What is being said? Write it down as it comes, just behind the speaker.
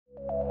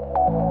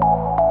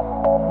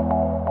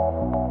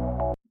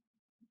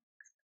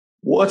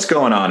What's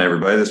going on,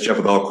 everybody? This is Jeff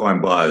with Altcoin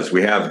Buzz.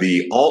 We have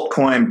the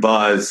Altcoin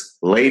Buzz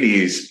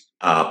Ladies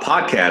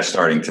podcast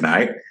starting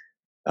tonight.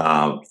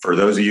 For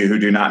those of you who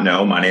do not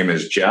know, my name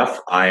is Jeff.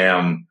 I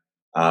am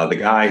the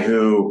guy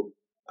who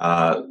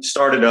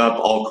started up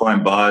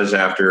Altcoin Buzz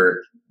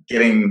after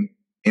getting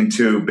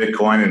into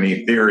Bitcoin and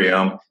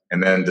Ethereum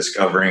and then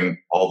discovering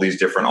all these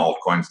different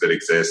altcoins that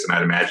exist. And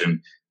I'd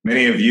imagine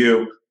many of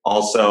you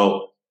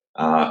also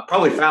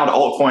probably found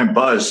Altcoin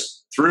Buzz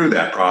through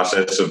that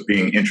process of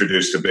being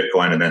introduced to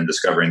Bitcoin and then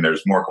discovering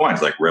there's more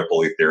coins like Ripple,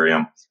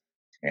 Ethereum,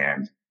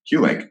 and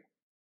QLink.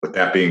 With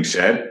that being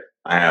said,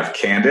 I have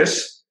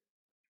Candace.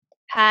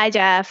 Hi,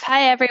 Jeff.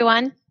 Hi,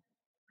 everyone.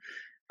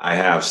 I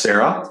have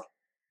Sarah.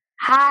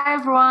 Hi,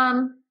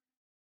 everyone.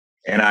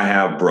 And I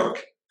have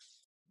Brooke.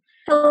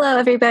 Hello,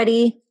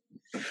 everybody.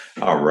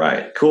 All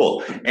right,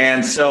 cool.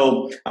 And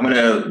so I'm going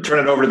to turn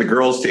it over to the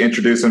girls to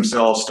introduce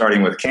themselves,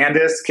 starting with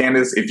Candace.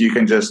 Candace, if you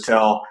can just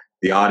tell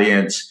the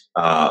audience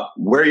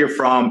where you're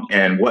from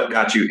and what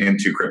got you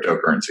into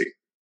cryptocurrency.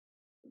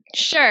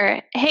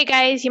 Sure. Hey,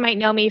 guys, you might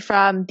know me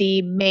from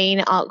the main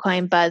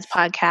Altcoin Buzz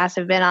podcast.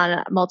 I've been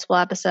on multiple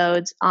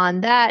episodes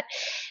on that.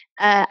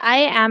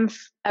 I am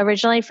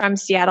originally from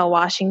Seattle,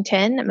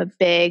 Washington. I'm a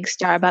big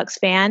Starbucks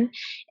fan.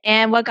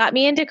 And what got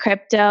me into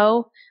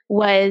crypto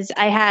was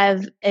I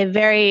have a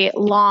very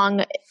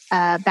long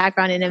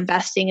background in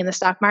investing in the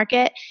stock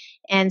market.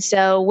 And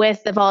so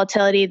with the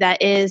volatility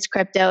that is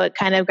crypto, it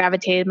kind of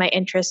gravitated my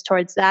interest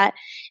towards that.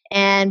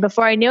 And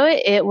before I knew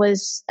it,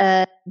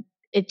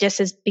 it just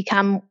has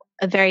become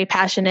a very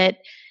passionate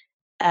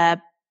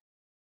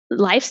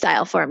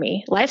lifestyle for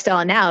me.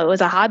 Lifestyle now. It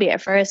was a hobby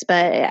at first,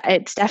 but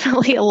it's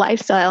definitely a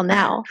lifestyle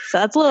now. So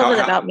that's a little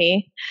bit about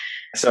me.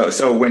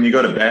 So when you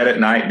go to bed at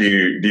night, do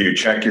you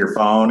check your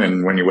phone?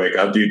 And when you wake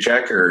up, do you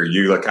check, or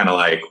you kind of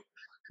like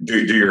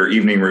do your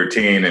evening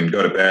routine and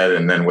go to bed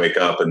and then wake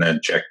up and then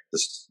check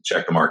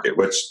the market?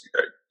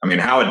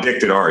 How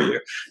addicted are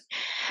you?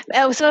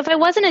 So if I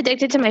wasn't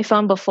addicted to my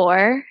phone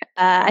before,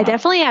 I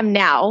definitely am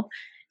now.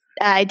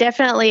 I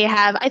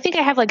think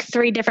I have like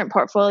 3 different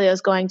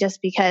portfolios going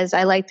just because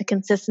I like the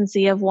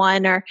consistency of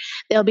one, or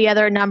there'll be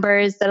other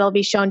numbers that'll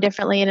be shown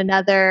differently in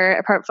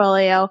another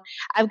portfolio.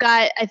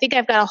 I think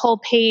I've got a whole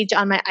page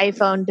on my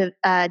iPhone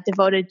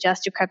devoted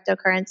just to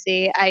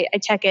cryptocurrency. I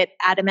check it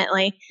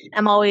adamantly.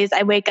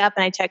 I wake up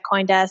and I check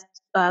CoinDesk,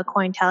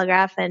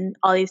 Cointelegraph, and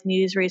all these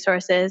news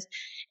resources.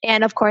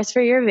 And of course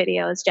for your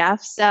videos,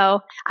 Jeff. So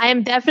I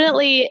am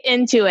definitely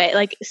into it,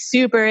 like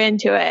super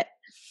into it.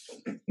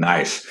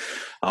 Nice.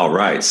 All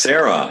right,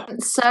 Sarah.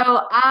 So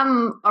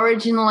I'm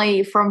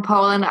originally from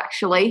Poland,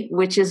 actually,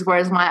 which is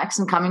where's my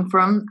accent coming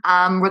from.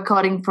 I'm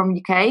recording from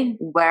UK,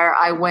 where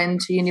I went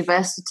to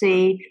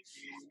university,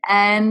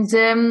 and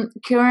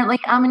currently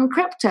I'm in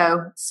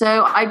crypto.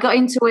 So I got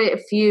into it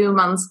a few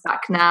months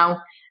back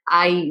now.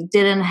 I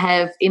didn't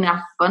have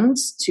enough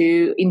funds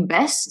to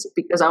invest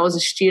because I was a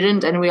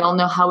student, and we all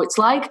know how it's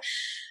like.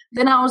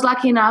 Then I was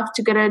lucky enough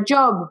to get a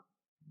job,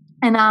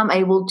 and I'm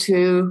able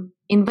to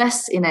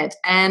invest in it.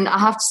 And I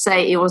have to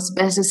say it was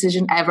the best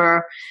decision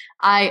ever.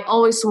 I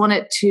always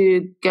wanted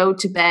to go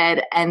to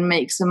bed and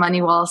make some money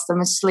whilst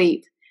I'm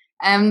asleep.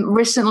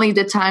 Recently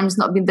the time's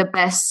not been the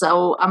best,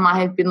 so I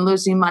might have been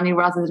losing money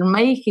rather than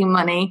making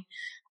money.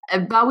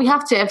 But we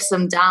have to have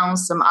some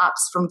downs, some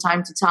ups from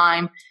time to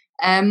time.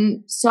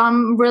 So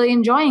I'm really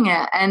enjoying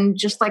it. And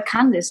just like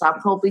Candace, I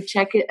probably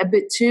check it a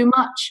bit too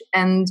much.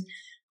 And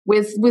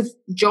with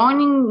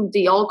joining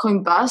the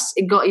Altcoin Buzz,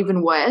 it got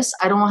even worse.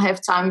 I don't have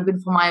time even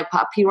for my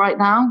puppy right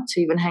now to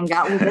even hang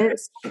out with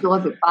it. I feel a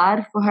bit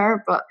bad for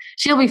her, but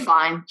she'll be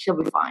fine.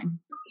 She'll be fine.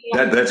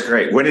 That's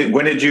great. When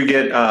did you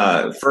get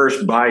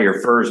buy your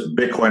first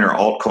Bitcoin or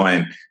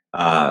altcoin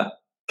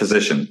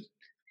position?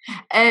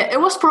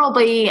 It was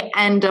probably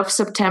end of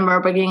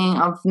September, beginning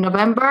of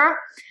November.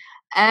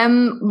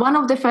 One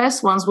of the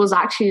first ones was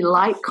actually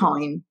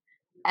Litecoin.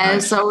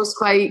 Nice. So I was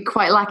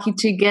quite lucky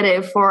to get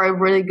it for a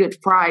really good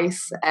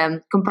price,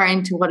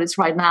 comparing to what it's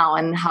right now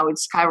and how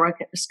it's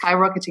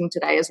skyrocketing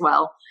today as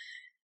well.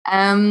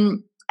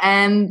 And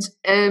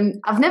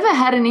I've never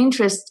had an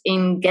interest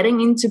in getting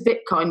into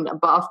Bitcoin,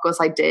 but of course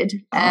I did.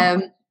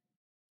 I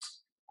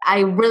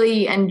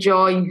really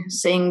enjoy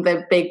seeing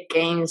the big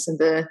gains and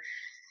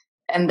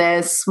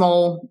the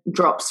small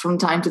drops from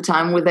time to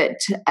time with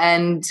it.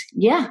 And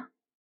yeah,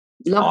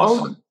 love all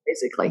of them,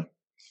 basically.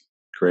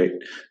 Great.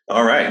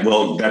 All right.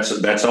 Well,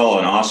 that's all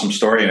an awesome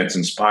story, and it's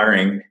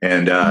inspiring.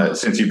 And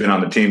since you've been on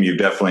the team, you've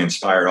definitely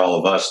inspired all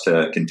of us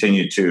to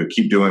continue to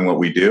keep doing what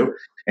we do.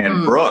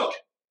 And Brooke,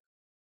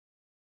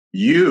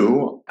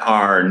 you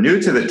are new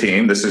to the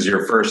team. This is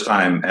your first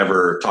time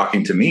ever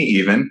talking to me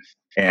even.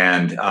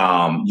 And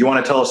you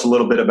want to tell us a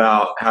little bit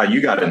about how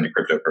you got into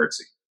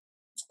cryptocurrency?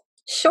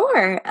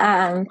 Sure.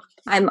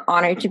 I'm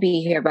honored to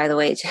be here, by the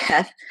way,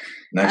 Jeff.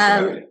 Nice to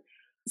have you.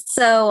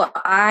 So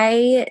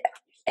I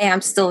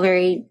am still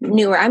very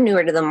newer. I'm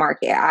newer to the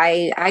market.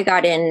 I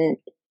got in,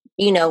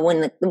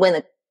 when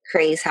the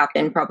craze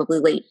happened, probably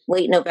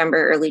late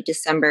November, early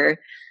December.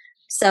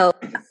 So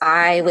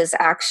I was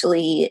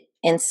actually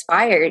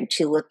inspired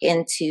to look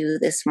into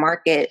this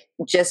market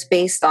just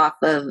based off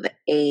of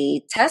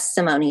a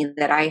testimony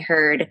that I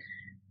heard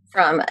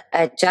from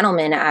a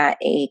gentleman at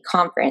a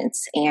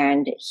conference,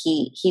 and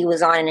he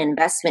was on an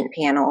investment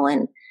panel.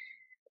 And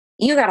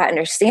you got to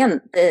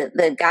understand,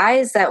 the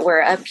guys that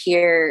were up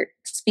here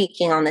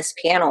speaking on this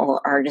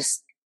panel are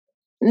just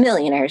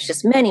millionaires,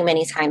 just many,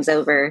 many times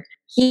over.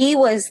 He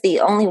was the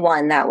only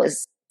one that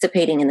was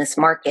participating in this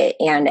market,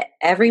 and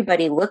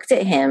everybody looked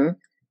at him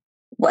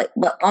what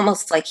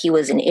almost like he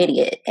was an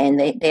idiot, and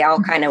they all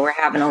kind of were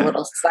having a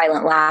little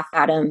silent laugh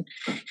at him.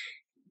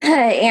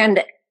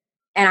 And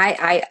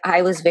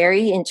I was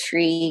very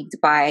intrigued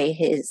by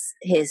his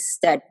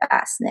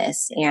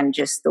steadfastness and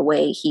just the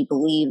way he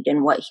believed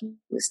in what he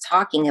was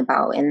talking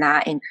about. And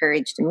that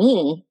encouraged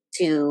me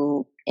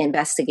to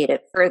investigate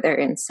it further.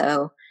 And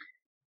so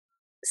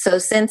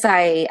since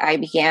I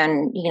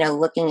began,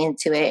 looking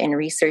into it and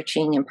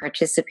researching and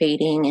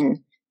participating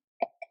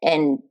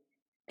and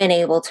been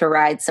able to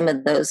ride some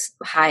of those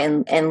high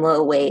and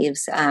low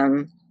waves,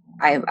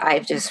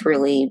 I've just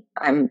really,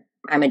 I'm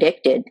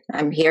addicted.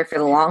 I'm here for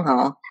the long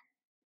haul.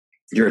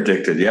 You're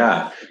addicted,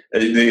 yeah.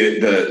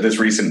 This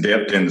recent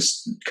dip didn't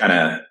kind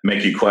of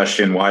make you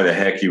question why the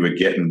heck you would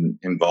get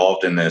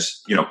involved in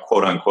this,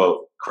 quote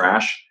unquote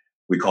crash.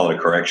 We call it a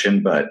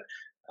correction, but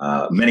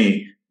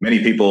many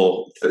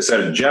people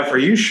said, Jeff, are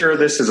you sure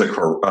this is a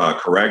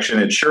correction?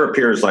 It sure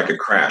appears like a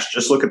crash.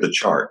 Just look at the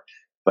chart.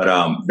 But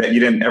that you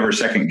didn't ever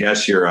second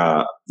guess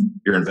your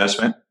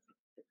investment?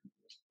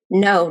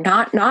 No,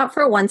 not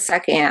for 1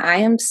 second. I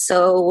am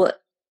so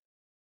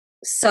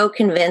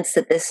convinced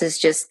that this is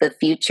just the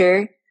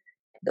future.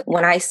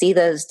 When I see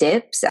those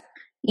dips,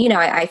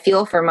 I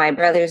feel for my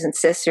brothers and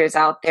sisters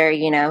out there,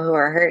 who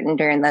are hurting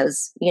during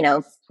those,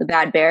 the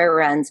bad bear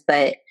runs.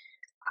 But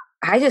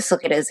I just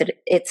look at it as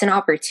it's an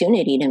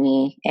opportunity to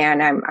me,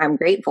 and I'm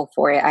grateful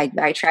for it.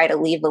 I try to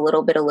leave a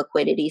little bit of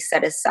liquidity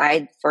set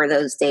aside for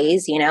those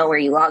days, where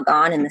you log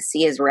on and the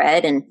sea is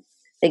red and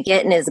the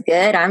getting is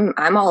good.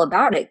 I'm all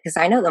about it because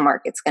I know the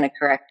market's going to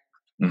correct.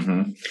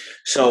 Mm-hmm.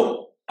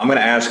 So I'm going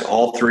to ask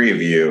all three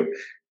of you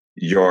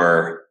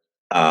your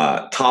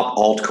top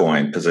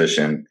altcoin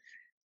position.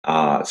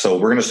 So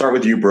we're going to start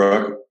with you,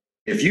 Brooke.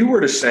 If you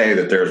were to say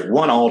that there's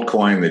one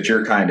altcoin that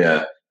you're kind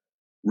of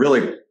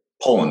really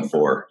pulling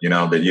for,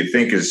 that you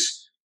think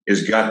is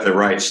got the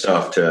right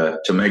stuff to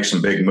make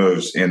some big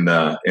moves in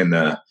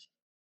the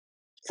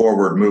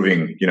forward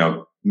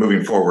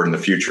moving forward in the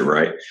future,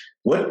 right?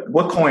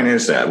 What coin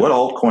is that? What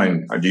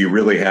altcoin do you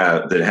really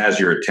have that has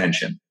your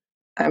attention?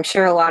 I'm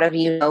sure a lot of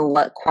you know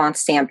what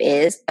QuantStamp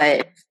is,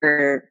 but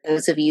for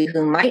those of you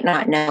who might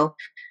not know,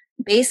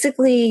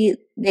 basically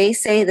they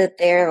say that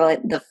they're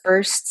like the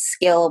first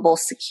scalable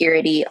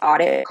security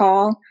audit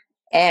call.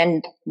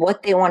 And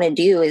what they want to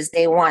do is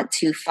they want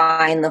to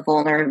find the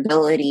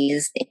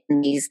vulnerabilities in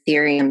these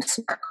Ethereum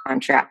smart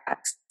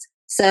contracts.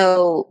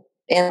 So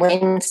in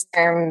layman's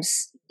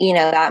terms,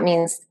 that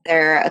means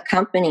they're a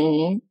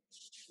company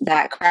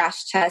that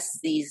crash tests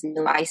these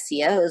new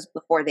ICOs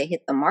before they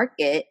hit the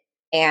market.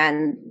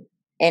 And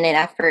in an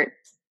effort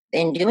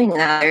in doing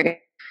that, they're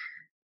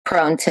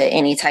prone to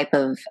any type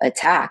of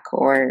attack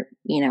or,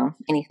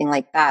 anything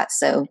like that.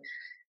 So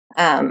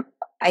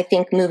I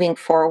think moving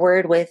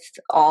forward with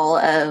all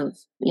of,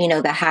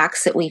 the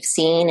hacks that we've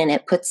seen, and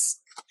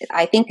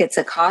I think it's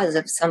a cause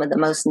of some of the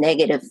most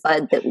negative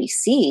FUD that we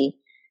see.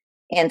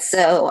 And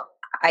so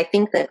I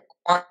think that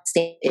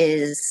QuantStamp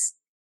is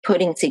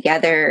putting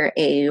together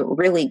a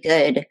really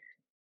good,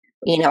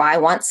 I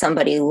want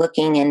somebody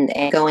looking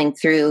and going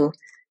through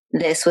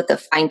this with a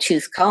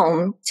fine-tooth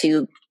comb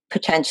to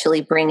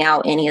potentially bring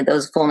out any of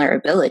those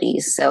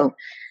vulnerabilities. So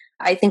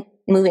I think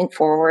moving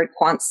forward,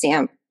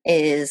 QuantStamp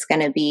is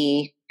going to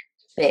be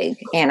big,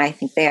 and I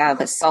think they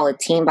have a solid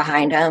team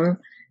behind them.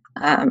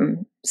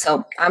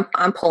 So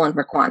I'm pulling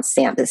for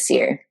QuantStamp this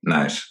year.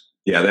 Nice.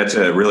 Yeah, that's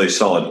a really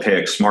solid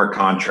pick. Smart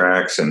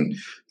contracts and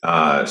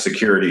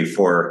security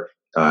for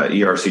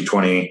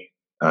ERC20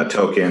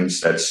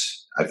 tokens.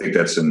 I think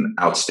that's an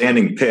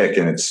outstanding pick,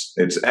 and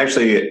it's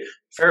actually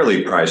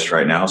fairly priced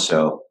right now.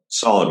 So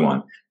solid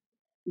one.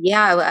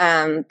 Yeah.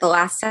 The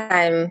last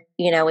time,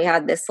 we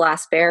had this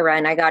last bear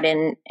run, I got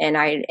in and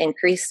I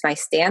increased my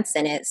stance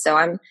in it. So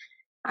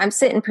I'm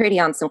sitting pretty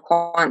on some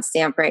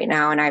QuantStamp right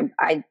now. And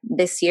I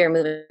this year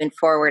moving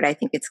forward, I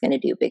think it's going to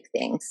do big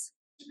things.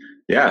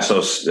 Yeah.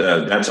 So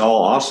that's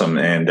all awesome.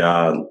 And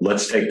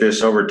let's take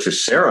this over to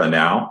Sarah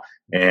now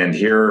and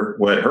hear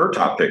what her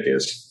top pick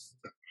is.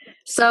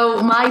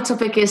 So my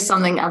topic is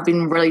something I've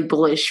been really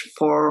bullish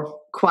for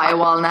quite a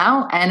while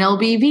now, and it'll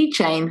be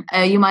VeChain.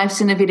 You might have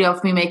seen a video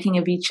of me making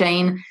a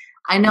VeChain.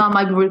 I know I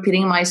might be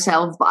repeating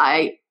myself, but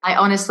I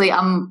honestly,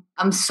 I'm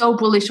so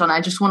bullish on it.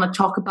 I just want to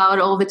talk about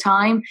it all the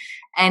time.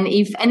 And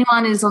if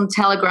anyone is on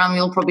Telegram,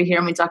 you'll probably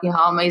hear me talking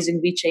how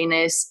amazing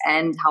VeChain is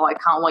and how I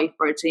can't wait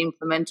for it to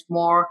implement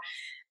more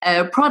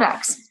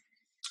products.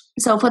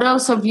 So for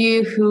those of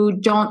you who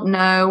don't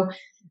know,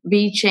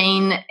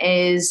 VeChain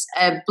is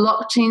a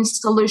blockchain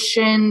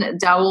solution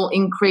that will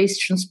increase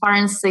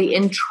transparency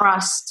and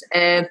trust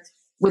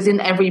within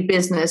every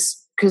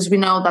business, because we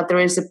know that there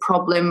is a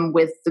problem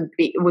with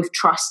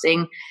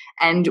trusting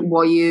and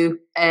what you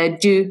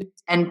do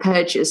and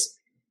purchase.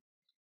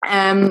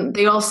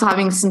 They're also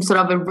having some sort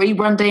of a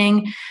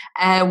rebranding,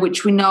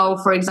 which we know,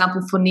 for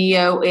example, for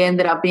Neo, it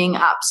ended up being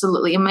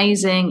absolutely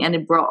amazing, and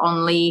it brought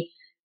only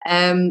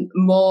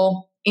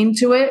more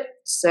into it.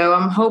 So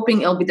I'm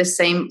hoping it'll be the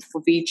same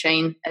for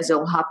VeChain as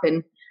it'll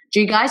happen.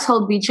 Do you guys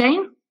hold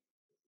VeChain?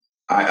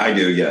 I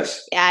do,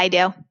 yes. Yeah, I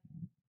do.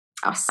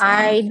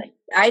 Awesome.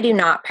 I do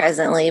not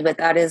presently, but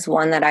that is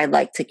one that I'd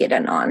like to get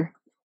in on.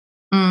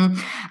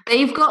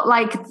 They've got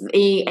like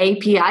the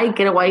API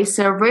gateway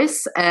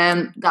service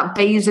that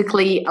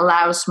basically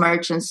allows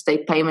merchants to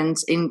take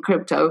payments in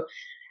crypto,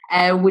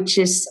 which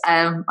is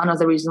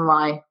another reason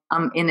why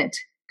I'm in it,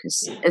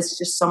 because it's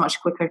just so much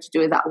quicker to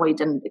do it that way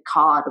than the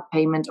card or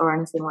payment or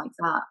anything like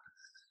that.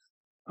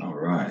 All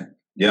right.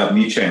 Yeah,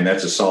 VeChain,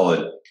 that's a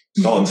solid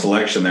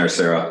selection there,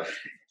 Sarah.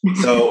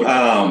 So,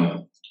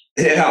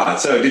 yeah.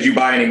 So did you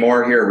buy any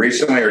more here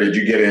recently, or did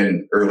you get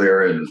in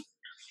earlier?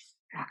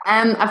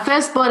 I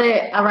first bought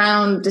it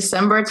around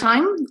December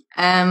time.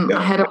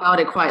 I heard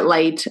about it quite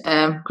late,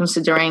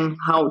 considering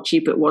how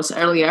cheap it was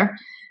earlier.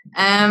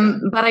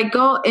 But I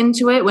got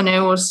into it when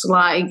it was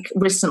like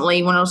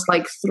recently, when it was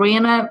like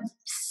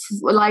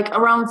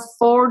around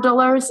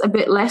 $4, a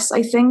bit less,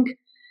 I think.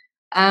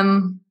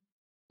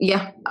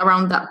 Yeah,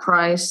 around that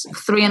price,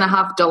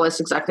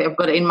 $3.50 exactly. I've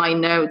got it in my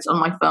notes on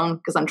my phone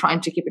because I'm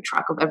trying to keep a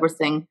track of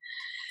everything.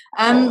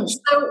 So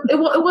it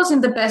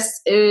wasn't the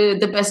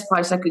best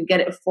price I could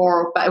get it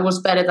for, but it was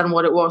better than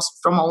what it was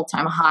from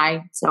all-time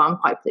high. So I'm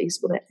quite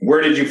pleased with it.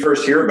 Where did you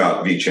first hear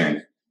about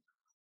VeChain?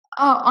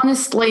 Oh,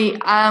 honestly,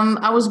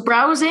 I was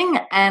browsing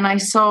and I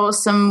saw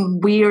some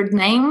weird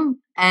name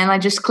and I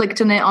just clicked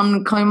on it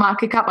on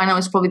CoinMarketCap. I know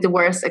it's probably the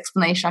worst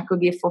explanation I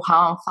could give for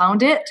how I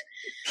found it.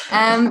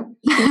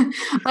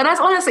 But that's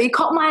honestly, it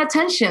caught my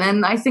attention.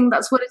 And I think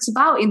that's what it's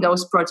about in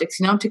those projects,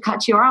 to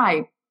catch your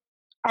eye.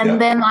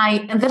 And then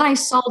I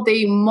saw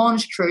the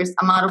monstrous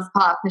amount of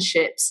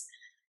partnerships.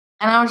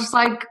 And I was just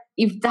like,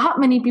 if that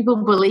many people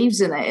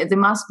believes in it, they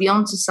must be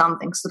onto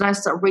something. So then I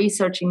started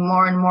researching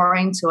more and more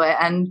into it.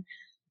 And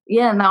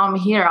yeah, now I'm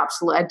here,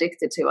 absolutely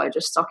addicted to it.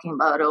 Just talking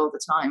about it all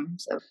the time.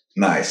 So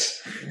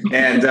nice.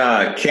 And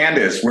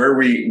Candace, where are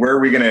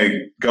we going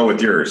to go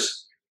with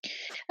yours?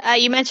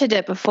 You mentioned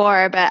it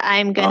before, but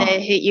I'm going to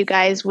hit you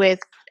guys with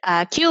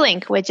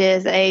Q-Link, which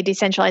is a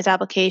decentralized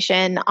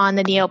application on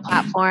the Neo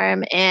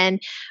platform.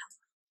 And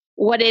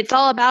what it's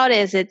all about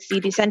is it's the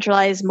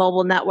decentralized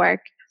mobile network.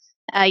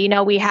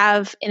 We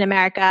have in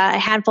America a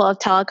handful of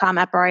telecom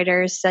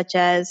operators such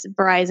as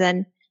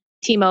Verizon,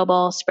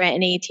 T-Mobile, Sprint,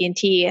 and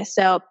AT&T.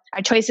 So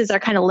our choices are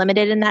kind of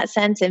limited in that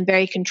sense and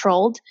very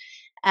controlled.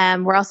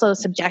 We're also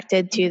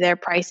subjected to their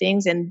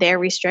pricings and their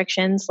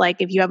restrictions. Like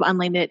if you have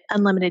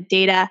unlimited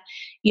data,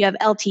 you have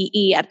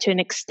LTE up to an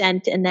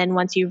extent, and then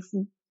once you've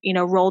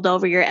rolled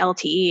over your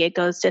LTE, it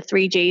goes to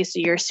 3G, so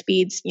your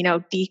speeds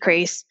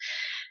decrease.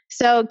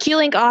 So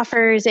Q-Link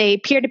offers a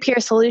peer-to-peer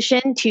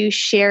solution to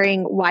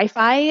sharing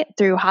Wi-Fi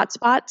through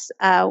hotspots.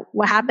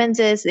 What happens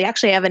is they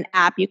actually have an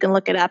app. You can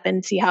look it up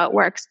and see how it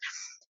works.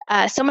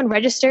 Someone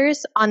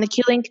registers on the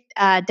Q-Link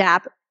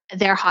DApp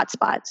their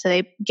hotspot. So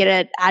they get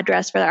an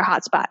address for their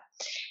hotspot.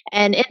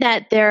 And in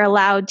that, they're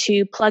allowed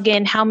to plug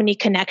in how many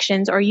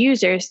connections or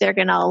users they're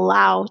going to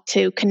allow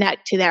to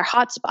connect to their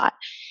hotspot.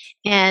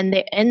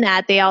 And in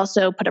that, they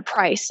also put a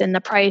price. And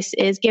the price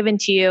is given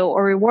to you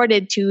or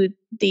rewarded to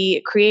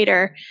the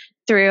creator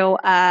through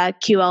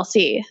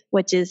QLC,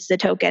 which is the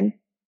token.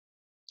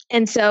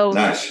 And so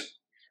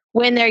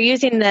when they're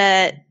using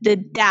the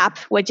DApp,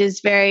 which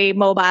is very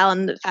mobile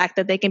and the fact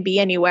that they can be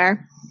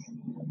anywhere,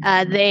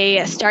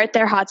 they start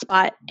their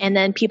hotspot, and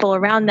then people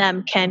around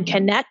them can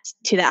connect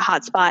to that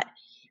hotspot.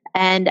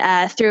 And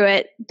through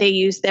it, they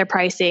use their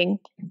pricing.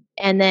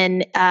 And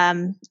then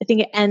I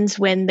think it ends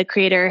when the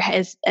creator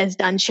has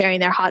done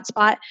sharing their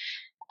hotspot.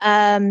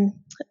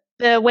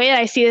 The way that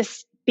I see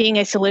this being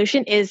a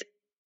solution is,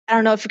 I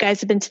don't know if you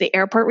guys have been to the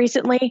airport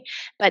recently,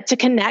 but to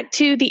connect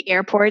to the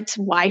airport's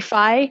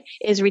Wi-Fi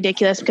is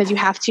ridiculous because you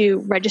have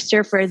to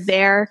register for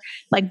their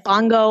like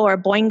Bongo or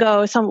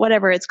Boingo,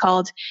 whatever it's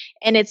called.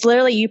 And it's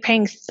literally you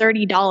paying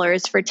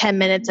 $30 for 10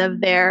 minutes of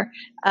their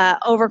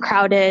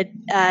overcrowded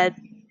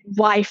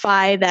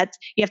Wi-Fi that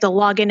you have to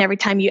log in every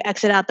time you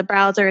exit out the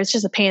browser. It's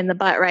just a pain in the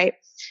butt, right?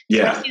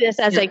 Yeah. So I see this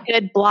as a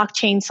good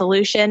blockchain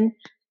solution.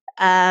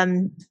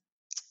 And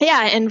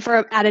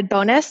for added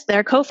bonus,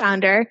 their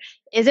co-founder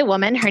is a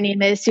woman. Her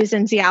name is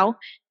Susan Xiao,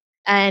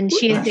 and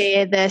she is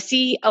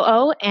the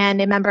COO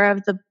and a member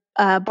of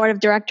the board of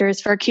directors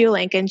for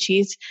Q-Link, and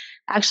she's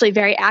actually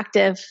very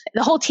active.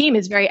 The whole team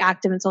is very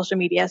active in social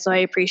media, so I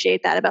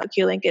appreciate that about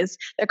Q-Link is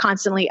they're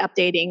constantly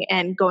updating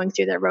and going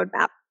through their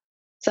roadmap.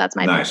 So that's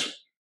my nice.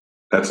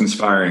 That's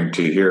inspiring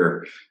to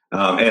hear.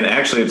 And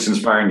actually, it's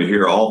inspiring to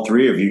hear all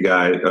three of you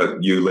guys,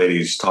 you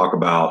ladies, talk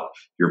about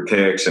your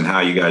picks and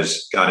how you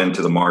guys got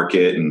into the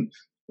market and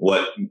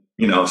what,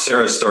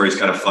 Sarah's story is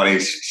kind of funny.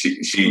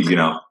 She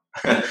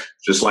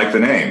just like the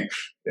name.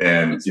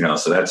 And,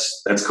 so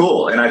that's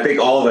cool. And I think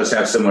all of us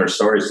have similar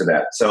stories to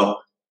that. So,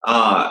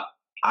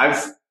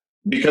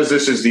 because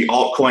this is the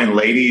Altcoin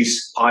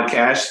Ladies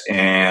podcast,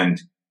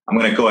 and I'm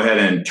going to go ahead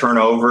and turn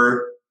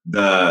over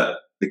the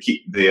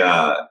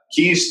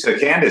keys to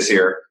Candace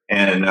here.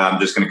 And I'm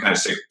just going to kind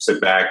of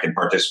sit back and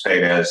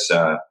participate as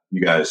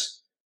you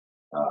guys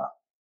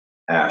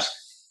ask.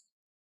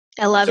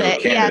 I love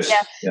it. Candace,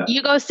 Jeff,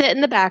 you go sit in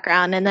the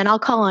background, and then I'll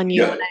call on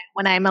you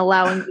when I'm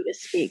allowing you to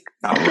speak.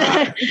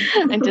 Right.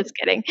 I'm just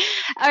kidding.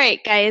 All right,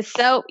 guys.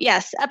 So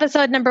yes,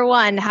 episode number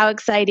 1. How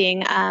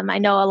exciting. I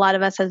know a lot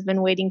of us have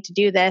been waiting to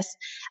do this.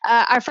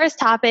 Our first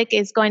topic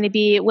is going to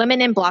be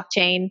women in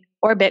blockchain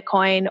or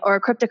Bitcoin or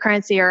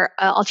cryptocurrency or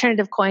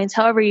alternative coins,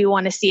 however you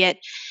want to see it,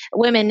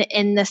 women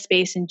in the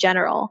space in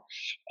general.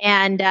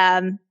 And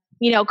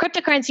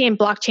cryptocurrency and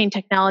blockchain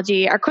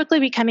technology are quickly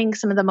becoming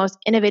some of the most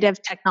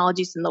innovative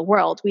technologies in the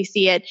world. We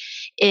see it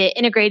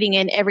integrating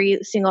in every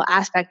single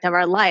aspect of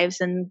our lives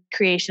and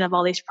creation of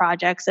all these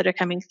projects that are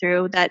coming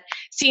through that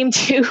seem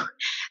to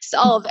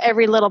solve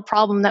every little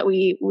problem that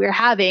we're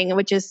having,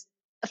 which is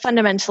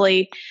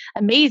fundamentally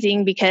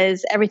amazing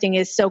because everything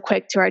is so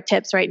quick to our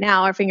tips right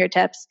now, our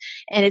fingertips,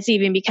 and it's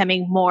even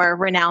becoming more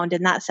renowned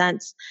in that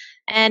sense.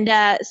 And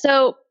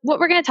so what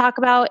we're going to talk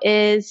about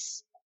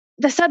is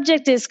the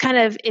subject is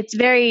it's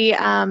very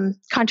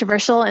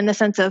controversial in the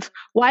sense of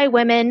why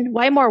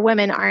more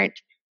women aren't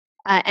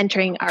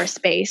entering our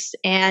space.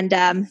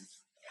 And,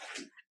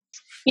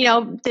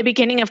 the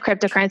beginning of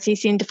cryptocurrency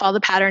seemed to follow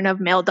the pattern of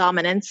male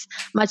dominance,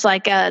 much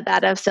like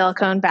that of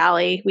Silicon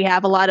Valley. We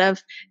have a lot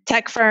of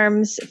tech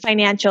firms,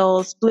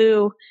 financials,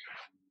 blue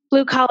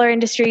collar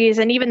industries,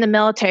 and even the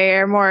military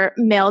are more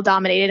male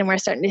dominated. And we're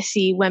starting to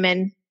see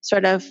women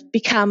sort of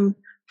become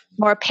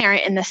more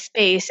apparent in the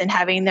space and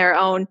having their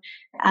own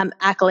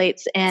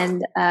accolades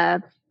and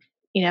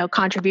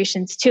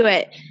contributions to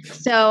it.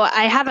 So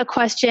I have a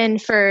question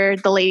for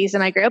the ladies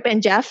in my group,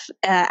 and Jeff,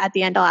 at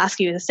the end I'll ask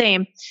you the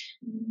same.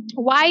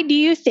 Why do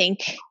you think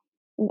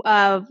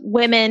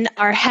women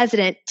are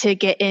hesitant to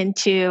get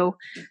into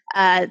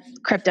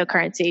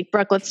cryptocurrency?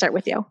 Brooke, let's start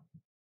with you.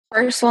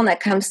 First one that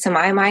comes to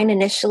my mind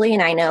initially,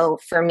 and I know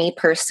for me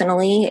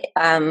personally,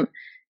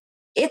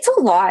 it's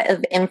a lot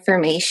of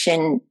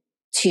information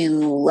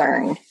to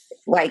learn.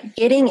 Like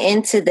getting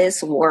into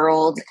this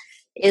world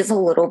is a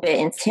little bit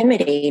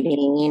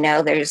intimidating.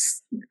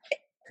 There's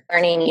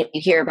learning, you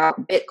hear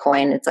about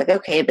Bitcoin. It's like,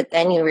 okay, but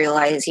then you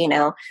realize,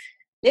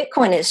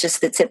 Bitcoin is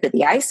just the tip of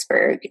the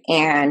iceberg.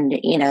 And,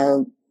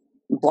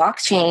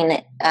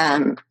 blockchain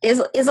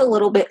is a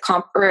little bit,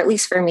 or at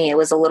least for me, it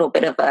was a little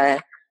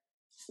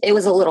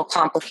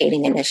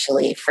complicating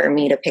initially for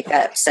me to pick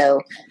up. So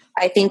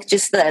I think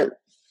just the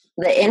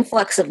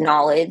influx of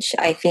knowledge,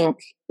 I think,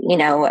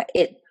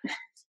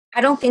 I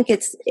don't think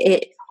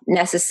it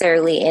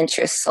necessarily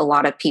interests a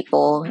lot of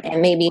people,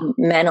 and maybe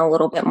men a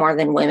little bit more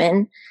than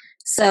women.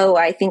 So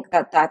I think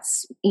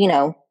that's,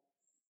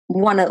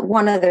 one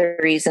of the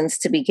reasons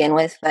to begin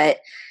with. But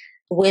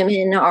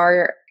women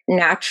are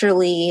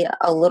naturally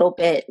a little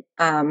bit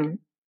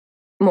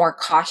more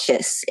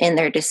cautious in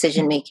their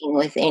decision making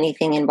with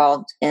anything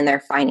involved in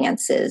their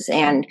finances.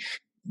 And,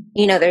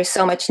 there's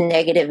so much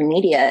negative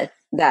media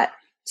that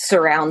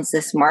surrounds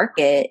this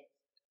market.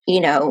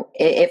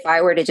 If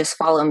I were to just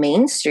follow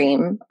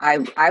mainstream,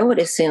 I would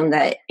assume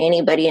that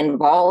anybody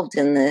involved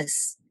in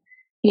this,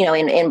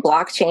 in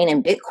blockchain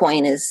and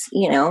Bitcoin is,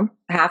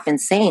 half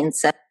insane.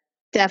 So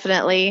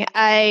definitely,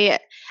 I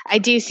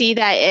do see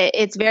that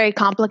it's very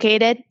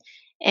complicated,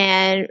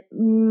 and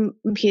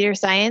computer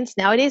science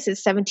nowadays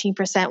is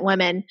 17%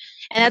 women,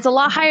 and that's a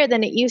lot higher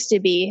than it used to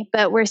be.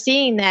 But we're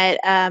seeing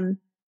that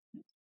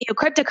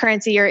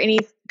cryptocurrency or any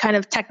kind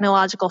of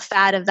technological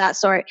fad of that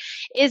sort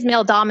is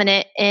male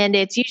dominant, and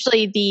it's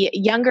usually the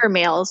younger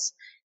males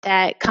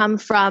that come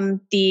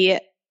from the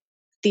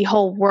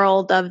whole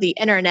world of the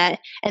internet,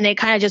 and they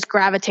kind of just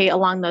gravitate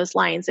along those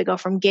lines. They go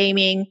from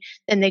gaming,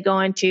 then they go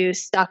into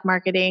stock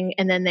marketing,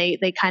 and then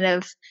they kind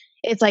of,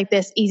 it's like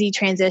this easy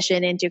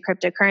transition into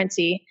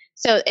cryptocurrency.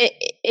 So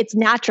it's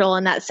natural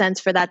in that sense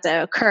for that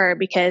to occur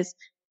because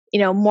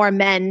more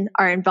men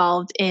are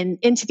involved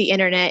into the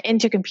internet,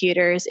 into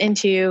computers,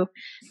 into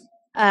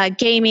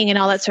gaming and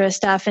all that sort of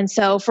stuff. And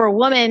so for a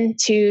woman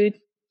to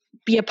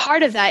be a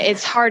part of that,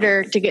 it's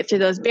harder to get through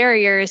those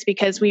barriers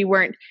because we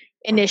weren't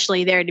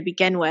initially there to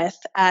begin with.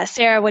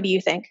 Sarah, what do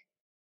you think?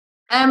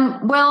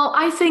 Well,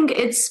 I think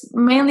it's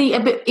mainly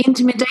a bit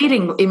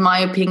intimidating, in my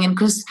opinion,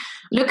 because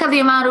look at the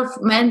amount of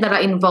men that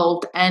are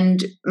involved,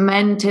 and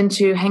men tend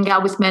to hang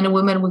out with men and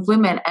women with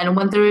women. And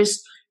when there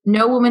is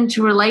no woman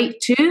to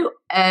relate to,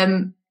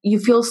 you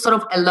feel sort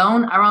of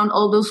alone around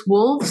all those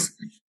wolves.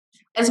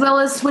 As well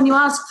as when you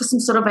ask for some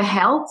sort of a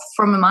help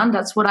from a man,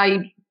 that's what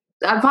I've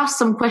asked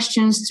some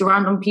questions to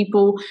random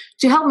people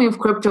to help me with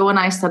crypto when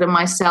I started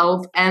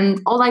myself,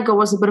 and all I got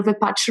was a bit of a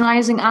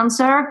patronizing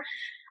answer.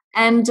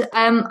 And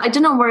I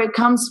don't know where it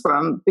comes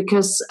from,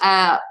 because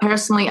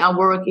personally I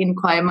work in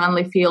quite a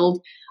manly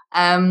field,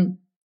 and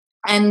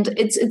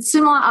it's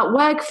similar at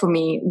work for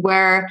me,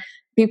 where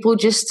people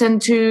just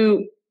tend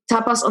to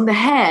tap us on the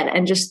head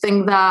and just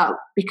think that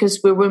because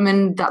we're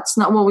women, that's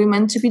not what we're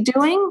meant to be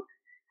doing.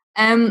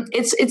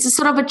 It's a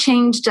sort of a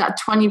change that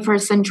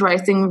 21st century, I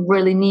think,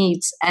 really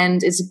needs.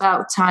 And it's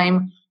about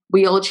time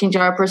we all change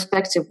our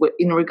perspective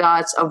in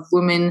regards of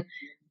women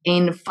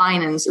in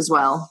finance as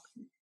well.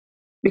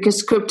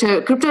 Because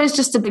crypto is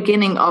just the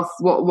beginning of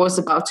what was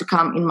about to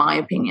come, in my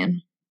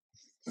opinion.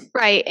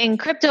 Right. In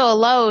crypto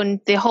alone,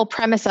 the whole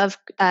premise of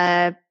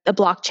the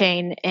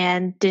blockchain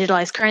and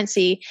digitalized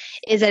currency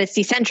is that it's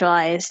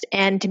decentralized.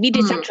 And to be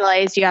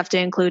decentralized, you have to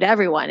include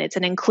everyone. It's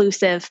an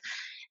inclusive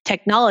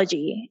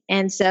technology.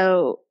 And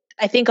so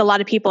I think a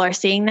lot of people are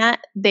seeing that.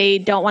 They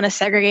don't want to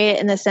segregate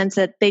it in the sense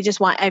that they just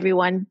want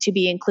everyone to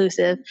be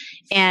inclusive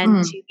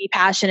and to be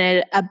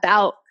passionate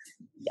about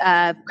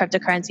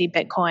cryptocurrency,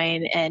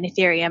 Bitcoin and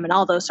Ethereum and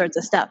all those sorts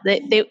of stuff.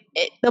 The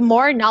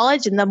more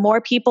knowledge and the more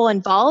people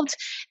involved,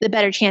 the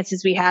better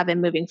chances we have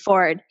in moving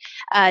forward.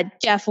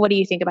 Jeff, what do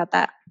you think about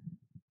that?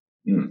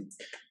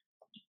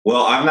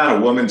 Well, I'm not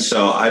a woman,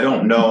 so I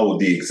don't know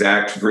the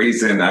exact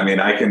reason. I mean,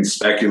 I can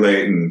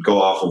speculate and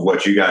go off of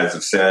what you guys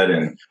have said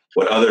and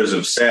what others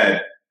have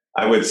said.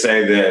 I would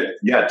say that,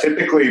 yeah,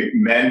 typically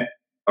men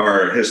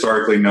are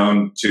historically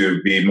known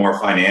to be more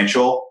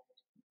financially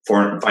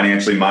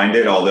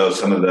minded, although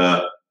some of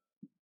the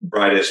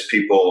brightest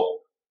people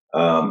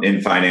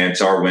in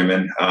finance are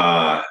women.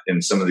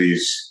 In some of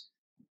these,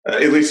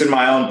 at least in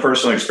my own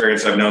personal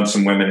experience, I've known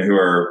some women who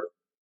are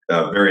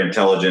very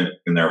intelligent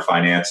in their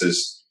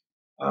finances.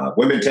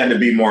 Women tend to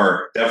be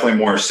definitely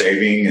more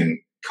saving and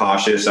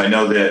cautious. I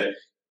know that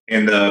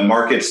in the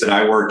markets that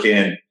I work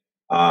in,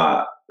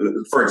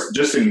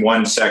 just in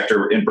one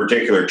sector in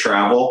particular,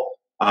 travel,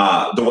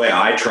 the way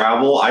I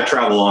travel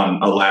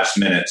on a last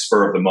minute,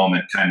 spur of the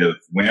moment kind of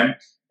whim.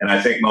 And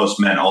I think most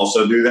men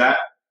also do that.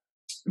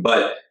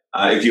 But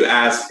if you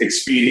ask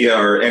Expedia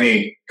or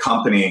any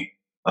company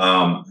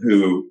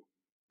who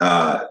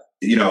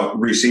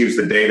receives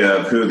the data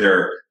of who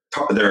their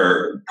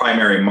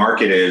primary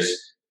market is,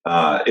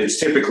 it's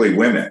typically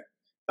women.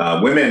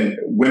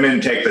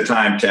 Women take the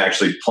time to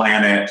actually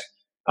plan it.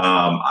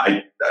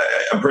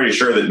 I'm pretty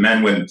sure that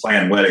men wouldn't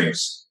plan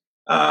weddings.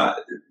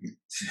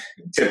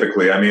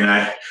 Typically, I mean,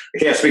 I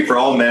can't speak for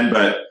all men,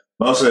 but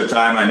most of the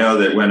time I know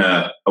that when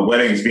a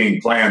wedding's being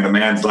planned, the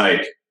man's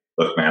like,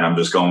 look, man, I'm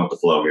just going with the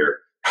flow here.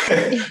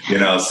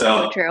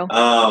 So true.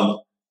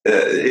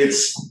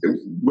 It's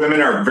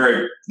women are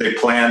they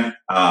plan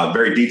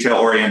very detail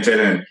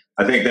oriented. And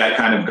I think that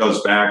kind of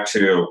goes back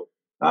to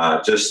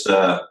just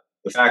the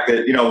fact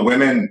that,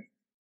 women,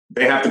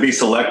 they have to be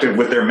selective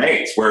with their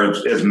mates,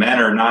 whereas men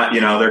are not,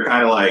 they're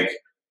kind of like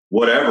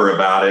whatever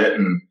about it.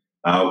 And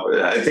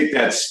I think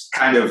that's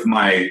kind of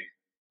my,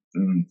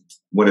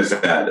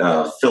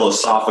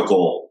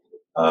 philosophical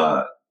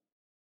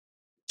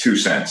 2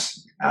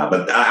 cents.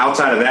 But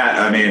outside of that,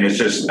 I mean, it's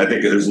just, I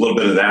think there's a little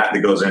bit of that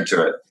goes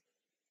into it.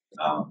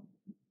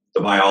 The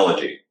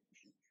biology.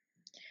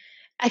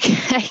 I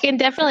can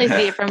definitely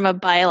see it from a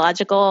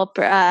biological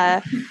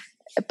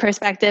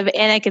perspective,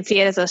 and I can see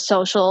it as a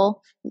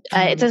social.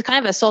 It's a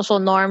kind of a social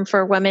norm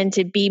for women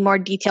to be more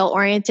detail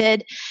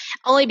oriented,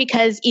 only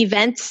because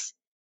events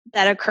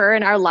that occur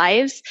in our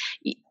lives,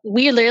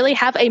 we literally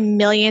have a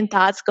million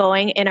thoughts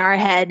going in our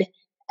head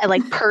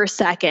per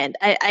second.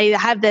 I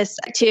have this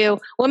too.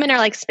 Women are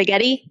like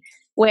spaghetti,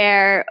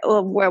 where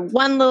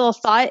one little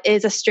thought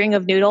is a string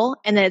of noodle,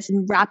 and then it's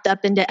wrapped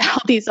up into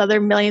all these other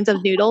millions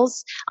of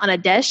noodles on a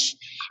dish.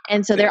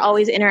 And so they're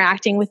always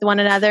interacting with one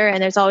another,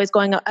 and there's always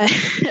going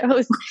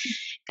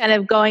kind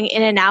of going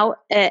in and out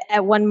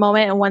at one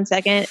moment and 1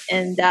 second.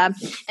 And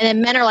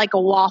then men are like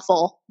a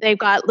waffle. They've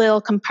got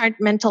little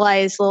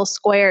compartmentalized little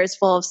squares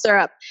full of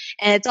syrup,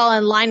 and it's all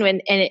in line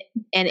with and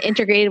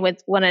integrated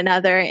with one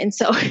another. And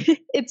so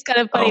it's kind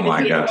of funny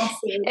to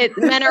see.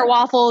 Men are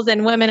waffles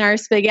and women are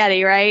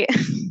spaghetti, right?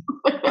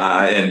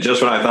 And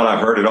just when I thought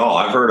I've heard it all,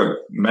 I've heard of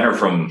men are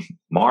from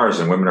Mars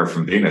and women are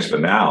from Venus, but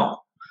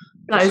now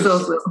that is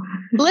also.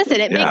 Listen,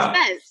 it makes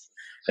sense.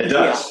 It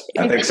does.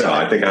 Yeah. I think so.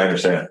 I think I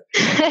understand.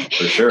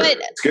 For sure. But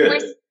it's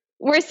good.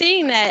 We're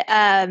seeing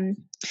that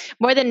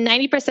more than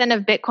 90%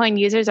 of Bitcoin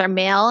users are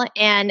male.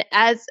 And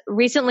as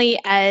recently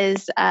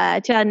as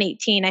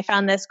 2018, I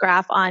found this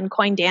graph on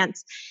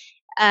CoinDance.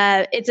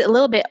 It's a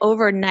little bit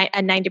over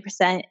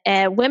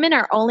 90%. Women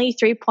are only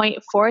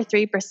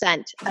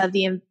 3.43% of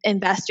the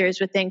investors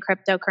within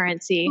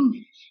cryptocurrency.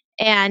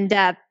 And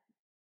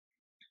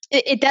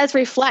it does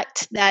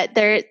reflect that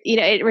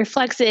it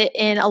reflects it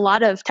in a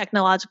lot of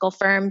technological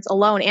firms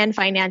alone and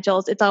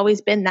financials. It's always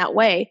been that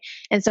way.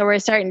 And so we're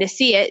starting to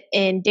see it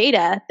in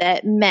data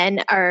that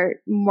men are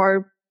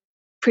more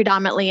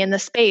predominantly in the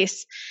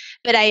space.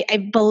 But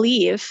I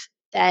believe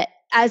that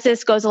as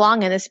this goes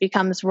along and this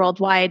becomes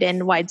worldwide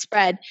and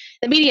widespread,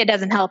 the media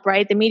doesn't help,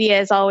 right? The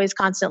media is always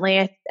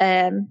constantly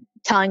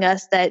telling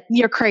us that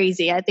you're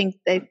crazy. I think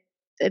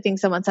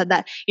someone said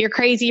that you're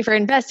crazy for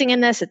investing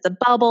in this. It's a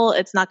bubble.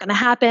 It's not going to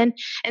happen.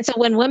 And so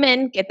when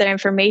women get their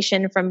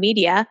information from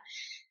media,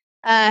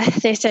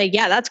 they say,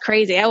 yeah, that's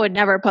crazy. I would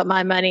never put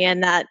my money in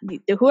that.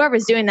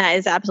 Whoever's doing that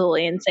is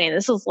absolutely insane.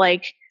 This is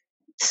like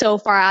so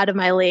far out of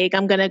my league.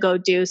 I'm going to go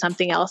do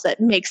something else that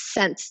makes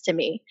sense to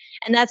me.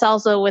 And that's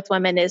also with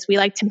women is we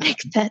like to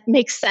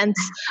make sense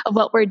of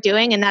what we're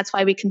doing. And that's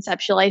why we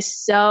conceptualize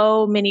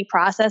so many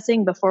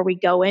processing before we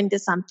go into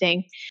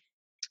something.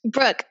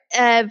 Brooke,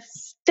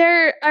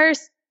 there are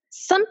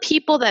some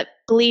people that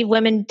believe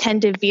women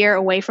tend to veer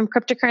away from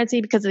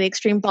cryptocurrency because of the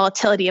extreme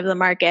volatility of the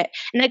market.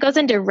 And that goes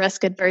into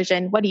risk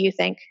aversion. What do you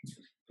think?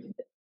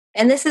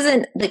 And this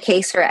isn't the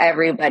case for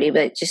everybody,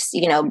 but just,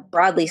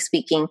 broadly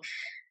speaking,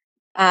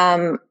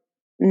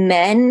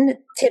 men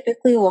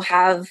typically will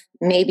have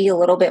maybe a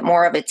little bit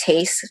more of a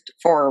taste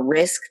for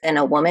risk than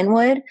a woman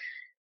would.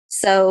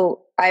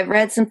 So I've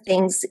read some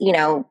things,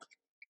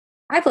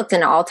 I've looked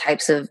into all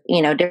types of,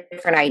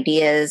 different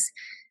ideas.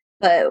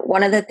 But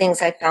one of the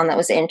things I found that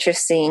was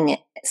interesting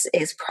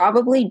is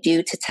probably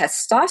due to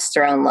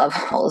testosterone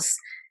levels.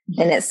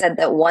 And it said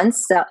that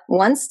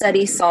one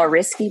study saw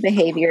risky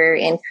behavior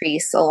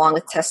increase along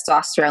with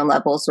testosterone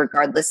levels,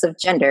 regardless of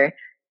gender.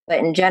 But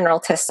in general,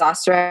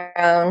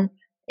 testosterone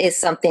is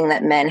something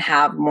that men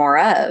have more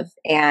of.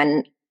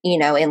 And,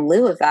 in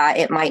lieu of that,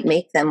 it might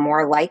make them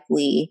more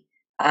likely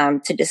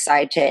to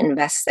decide to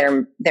invest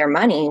their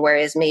money,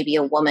 whereas maybe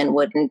a woman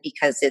wouldn't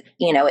because it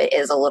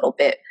is a little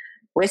bit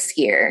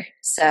riskier.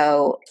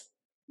 So,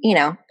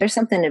 there's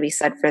something to be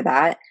said for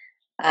that.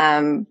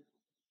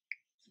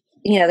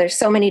 There's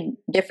so many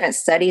different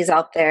studies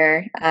out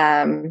there.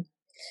 I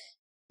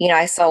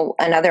saw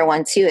another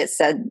one too. It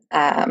said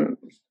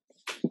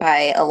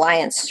by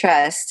Alliance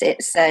Trust,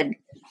 it said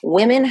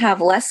women have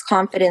less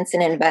confidence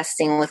in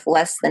investing, with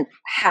less than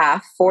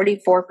half,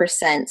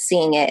 44%,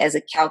 seeing it as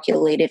a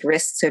calculated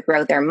risk to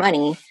grow their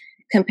money,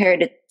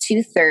 compared to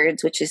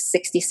 2/3, which is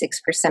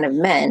 66% of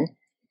men.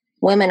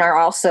 Women are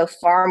also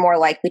far more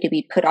likely to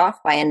be put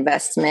off by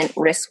investment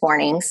risk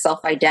warnings,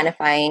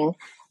 self-identifying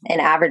an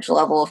average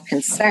level of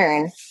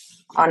concern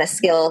on a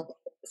scale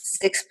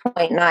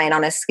 6.9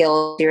 on a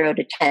scale 0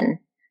 to 10.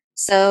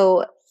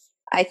 So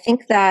I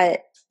think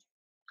that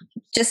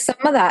just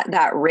some of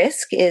that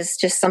risk is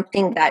just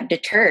something that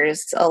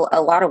deters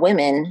a lot of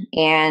women.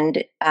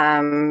 And,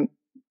 I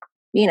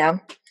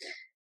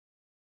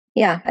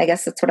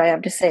guess that's what I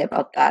have to say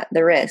about that,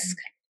 the risk.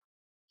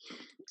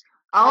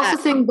 I also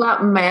think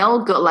that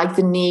male got like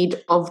the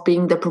need of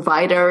being the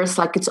providers.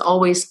 Like it's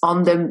always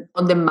on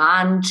the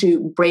man to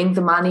bring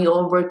the money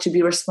over, to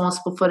be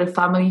responsible for the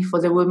family, for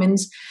the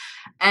women's.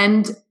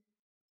 And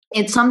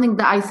it's something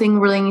that I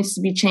think really needs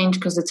to be changed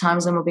because the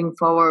times are moving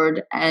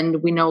forward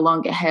and we no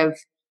longer have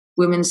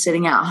women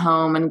sitting at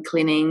home and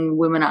cleaning.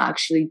 Women are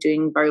actually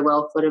doing very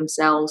well for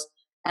themselves.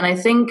 And I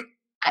think,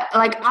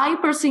 I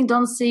personally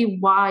don't see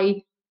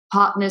why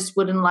partners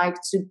wouldn't like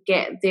to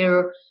get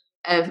their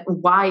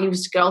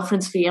wives,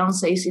 girlfriends,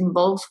 fiancés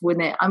involved with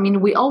it. I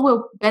mean, we all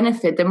will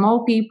benefit. The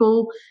more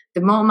people,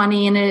 the more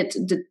money in it,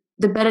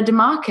 the better the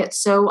market.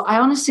 So I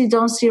honestly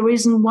don't see a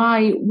reason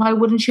why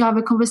wouldn't you have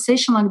a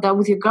conversation like that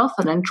with your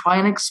girlfriend and try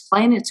and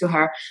explain it to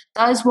her.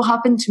 That is what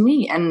happened to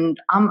me, and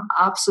I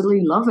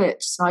absolutely love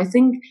it. So I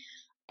think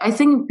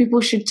people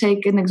should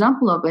take an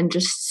example of it and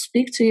just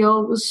speak to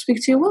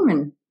your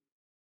woman.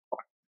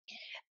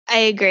 I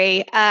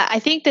agree. I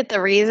think that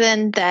the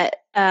reason that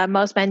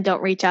most men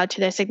don't reach out to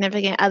their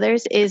significant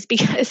others is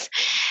because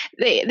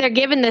they're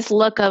given this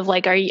look of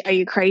like, are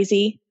you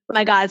crazy? Oh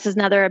my God, this is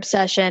another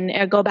obsession.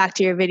 Or go back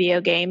to your video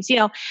games.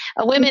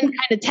 Women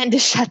kind of tend to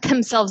shut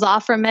themselves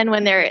off from men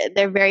when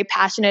they're very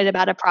passionate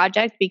about a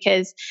project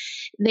because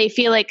they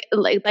feel like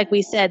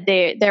we said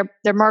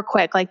they're more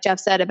quick, like Jeff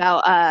said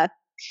about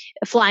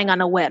flying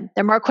on a whim.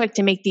 They're more quick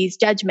to make these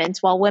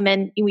judgments, while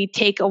women, we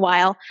take a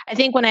while. I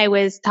think when I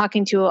was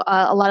talking to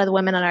a lot of the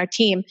women on our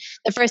team,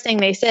 the first thing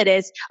they said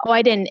is,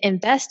 I didn't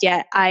invest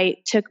yet. I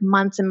took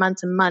months and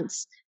months and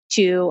months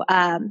to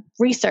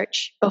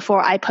research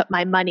before I put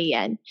my money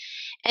in.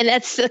 And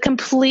that's a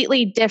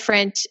completely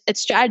different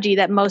strategy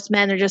that most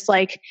men are just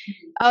like,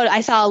 I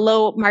saw a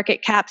low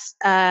market caps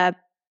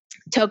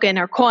token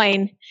or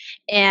coin,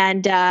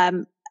 and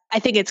I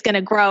think it's going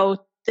to grow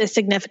this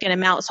significant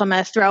amount. So I'm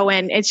going to throw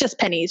in, it's just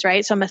pennies,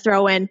 right? So I'm going to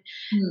throw in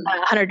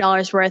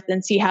 $100 worth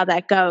and see how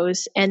that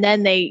goes. And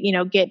then they,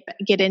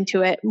 get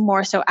into it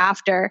more so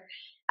after.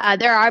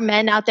 There are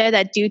men out there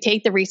that do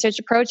take the research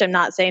approach. I'm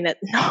not saying that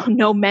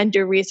no men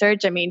do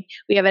research. I mean,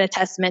 we have a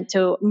testament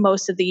to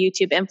most of the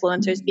YouTube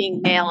influencers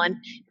being male and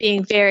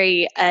being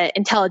very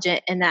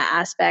intelligent in that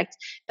aspect.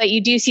 But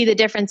you do see the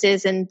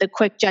differences in the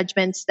quick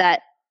judgments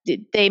that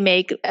they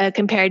make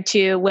compared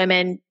to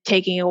women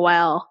taking a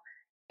while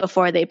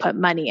before they put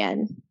money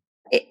in.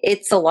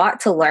 It's a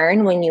lot to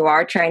learn when you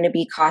are trying to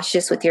be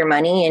cautious with your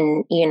money.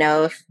 And,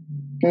 if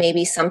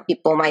maybe some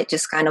people might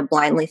just kind of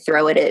blindly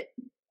throw it at,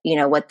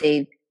 what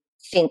they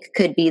think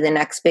could be the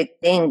next big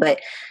thing.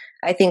 But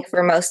I think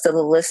for most of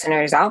the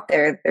listeners out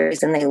there, the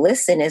reason they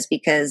listen is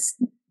because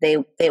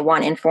they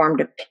want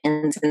informed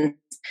opinions, and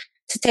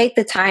to take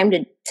the time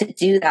to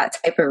do that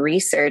type of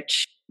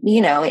research,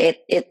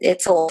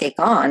 it's a lot to take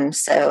on.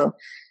 So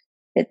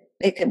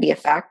it could be a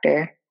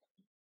factor.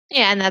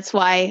 Yeah, and that's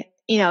why,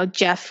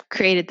 Jeff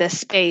created this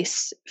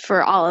space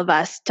for all of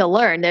us to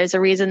learn. There's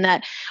a reason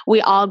that we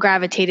all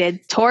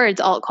gravitated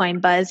towards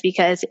Altcoin Buzz,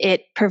 because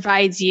it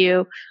provides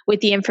you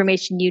with the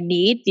information you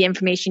need, the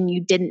information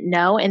you didn't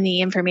know, and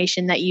the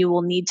information that you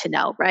will need to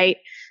know, right?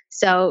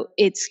 So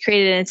it's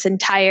created its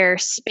entire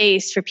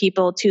space for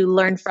people to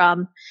learn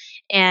from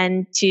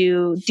and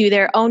to do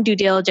their own due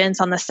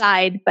diligence on the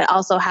side, but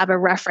also have a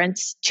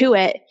reference to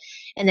it,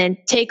 and then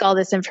take all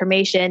this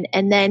information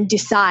and then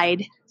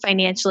decide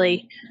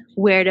financially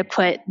where to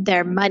put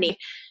their money.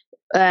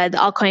 The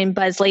Altcoin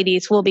Buzz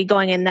ladies will be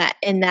going in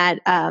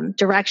that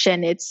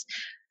direction.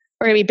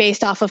 We're going to be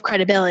based off of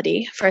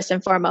credibility first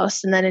and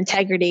foremost, and then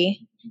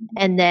integrity,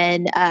 and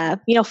then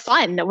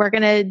fun. We're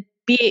going to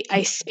be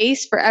a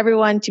space for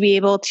everyone to be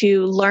able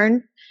to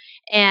learn,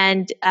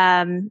 and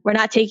we're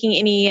not taking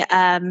any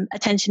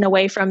attention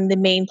away from the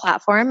main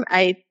platform.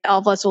 All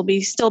of us will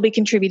still be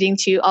contributing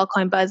to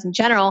Altcoin Buzz in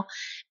general,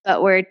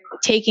 but we're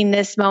taking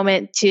this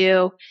moment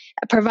to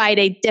provide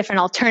a different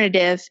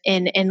alternative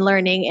in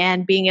learning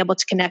and being able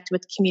to connect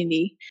with the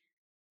community.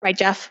 Right,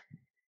 Jeff?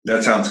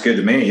 That sounds good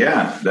to me.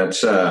 Yeah,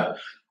 that's. I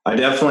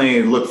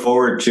definitely look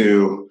forward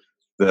to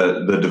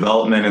the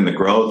development and the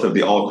growth of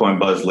the Altcoin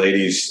Buzz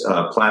Ladies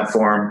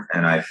platform,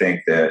 and I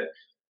think that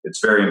it's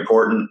very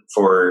important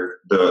for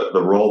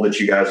the role that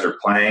you guys are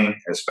playing,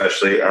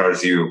 especially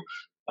as you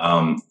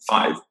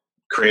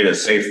create a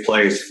safe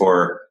place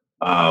for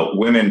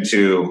women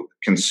to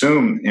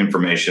consume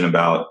information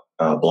about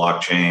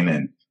blockchain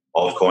and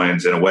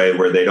altcoins in a way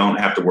where they don't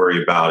have to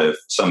worry about if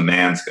some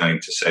man's going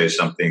to say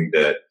something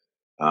that,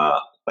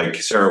 like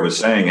Sarah was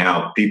saying,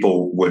 how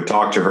people would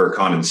talk to her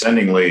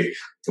condescendingly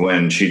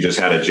when she just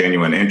had a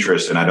genuine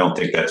interest. And I don't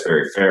think that's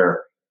very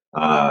fair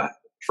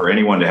for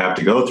anyone to have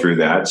to go through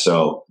that.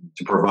 So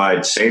to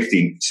provide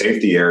safety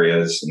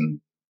areas and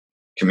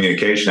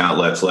communication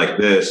outlets like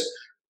this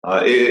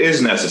it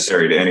is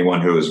necessary to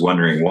anyone who is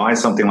wondering why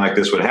something like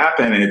this would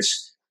happen.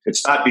 It's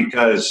not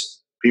because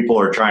people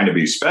are trying to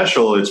be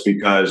special. It's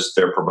because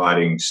they're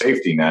providing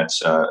safety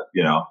nets,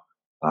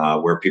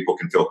 where people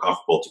can feel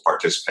comfortable to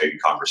participate in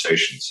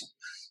conversations.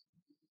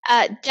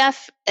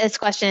 Jeff, this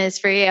question is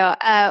for you.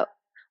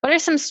 What are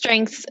some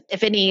strengths,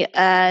 if any,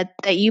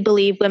 that you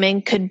believe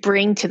women could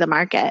bring to the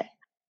market?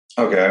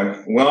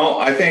 Okay. Well,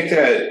 I think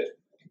that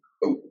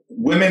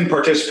women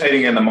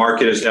participating in the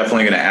market is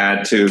definitely going to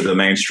add to the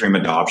mainstream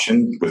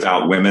adoption.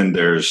 Without women,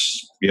 then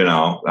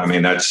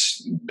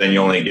you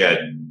only get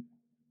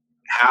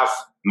half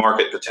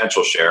market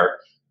potential share.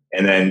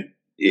 And then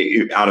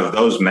out of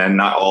those men,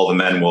 not all the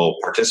men will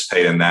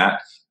participate in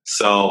that.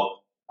 So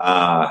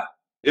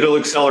it'll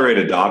accelerate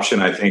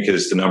adoption, I think,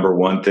 is the number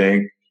one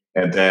thing.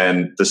 And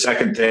then the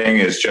second thing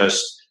is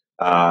just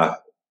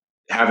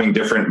having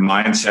different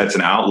mindsets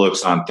and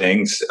outlooks on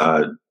things.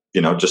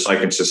 Just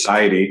like in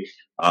society,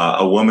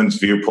 a woman's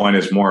viewpoint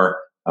is more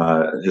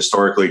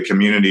historically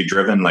community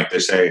driven. Like they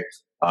say,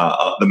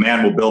 the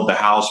man will build the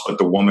house, but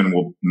the woman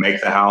will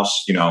make the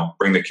house,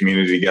 bring the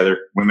community together.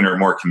 Women are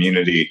more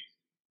community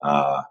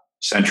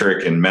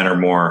centric, and men are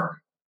more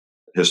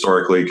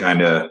historically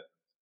kind of,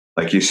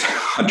 like you said,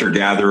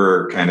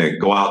 hunter-gatherer, kind of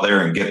go out there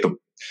and get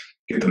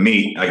the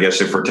meat, I guess,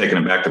 if we're taking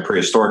it back to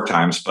prehistoric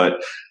times.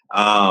 But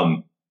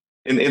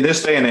in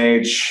this day and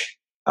age,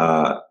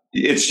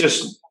 it's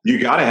just, you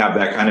got to have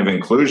that kind of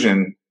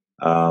inclusion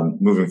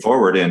moving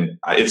forward. And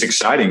it's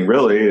exciting,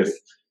 really,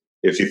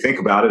 if you think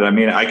about it. I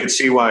mean, I could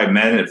see why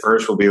men at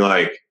first will be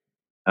like,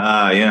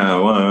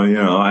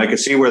 I could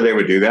see where they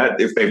would do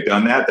that. If they've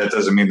done that, that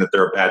doesn't mean that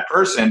they're a bad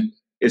person.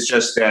 It's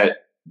just that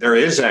there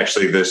is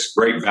actually this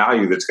great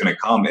value that's going to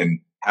come in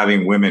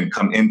having women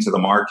come into the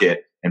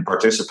market and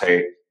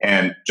participate.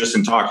 And just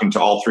in talking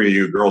to all three of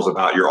you girls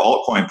about your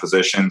altcoin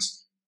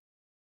positions,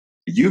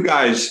 you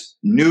guys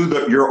knew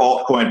your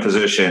altcoin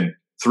position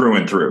through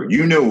and through.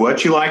 You knew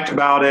what you liked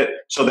about it.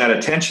 So that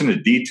attention to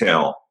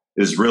detail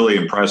is really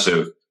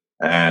impressive.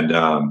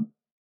 And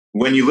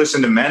when you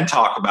listen to men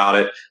talk about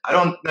it, I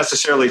don't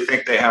necessarily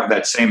think they have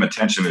that same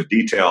attention to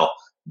detail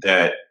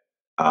that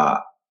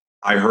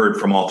I heard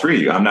from all three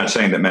of you. I'm not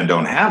saying that men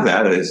don't have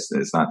that. It's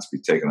not to be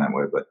taken that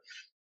way. But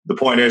the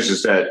point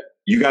is that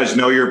you guys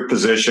know your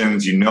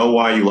positions, you know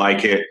why you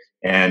like it,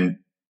 and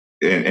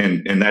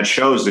that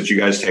shows that you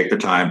guys take the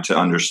time to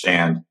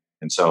understand.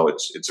 And so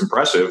it's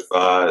impressive,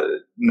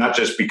 not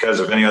just because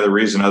of any other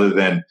reason other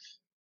than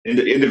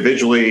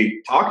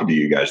individually talking to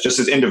you guys, just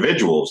as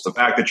individuals. The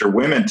fact that you're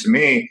women, to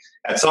me,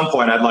 at some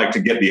point, I'd like to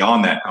get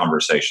beyond that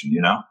conversation,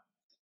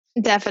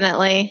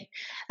 Definitely.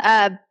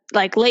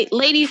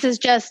 Ladies is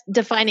just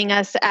defining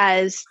us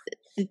as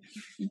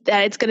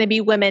that it's going to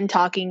be women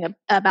talking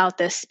about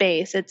this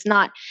space. It's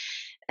not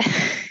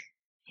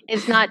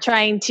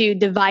trying to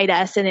divide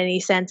us in any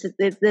sense.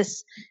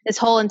 This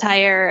whole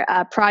entire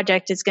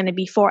project is going to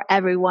be for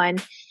everyone,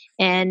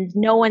 and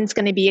no one's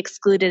going to be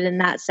excluded in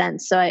that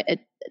sense. So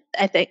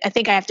I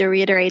think I have to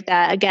reiterate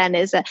that again,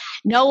 is that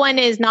no one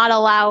is not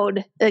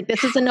allowed. Like,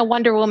 this isn't a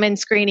Wonder Woman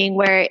screening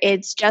where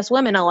it's just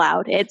women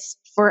allowed. It's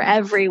for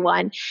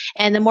everyone.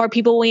 And the more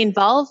people we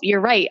involve, you're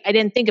right. I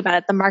didn't think about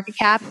it. The market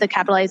cap, the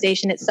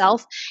capitalization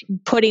itself,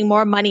 putting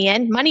more money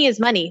in. Money is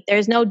money.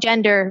 There's no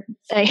gender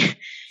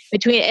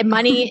between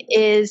money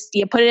is,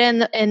 you put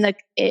it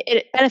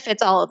it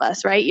benefits all of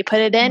us, right? You put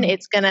it in,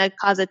 it's going to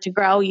cause it to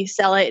grow. You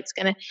sell it,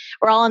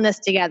 we're all in this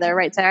together,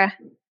 right, Sarah?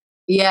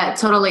 Yeah,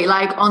 totally.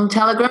 Like on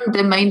Telegram,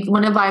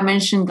 whenever I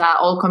mentioned that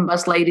Altcoin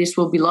Buzz Ladies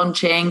will be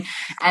launching,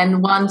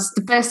 and once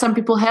the first time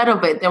people heard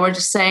of it, they were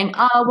just saying,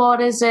 what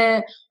is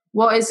it?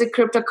 What is it?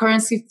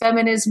 Cryptocurrency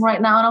feminism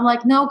right now? And I'm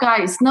like, no,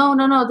 guys, no.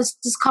 This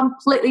is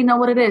completely not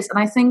what it is. And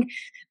I think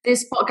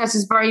this podcast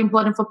is very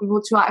important for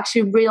people to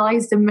actually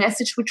realize the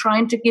message we're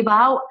trying to give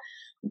out.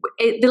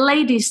 The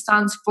ladies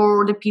stands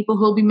for the people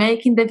who will be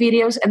making the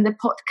videos and the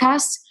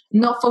podcast,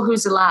 not for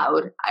who's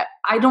allowed.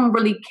 I don't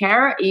really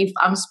care if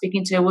I'm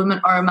speaking to a woman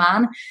or a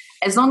man,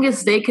 as long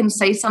as they can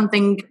say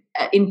something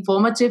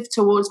informative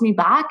towards me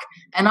back,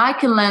 and I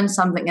can learn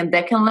something and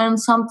they can learn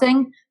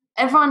something.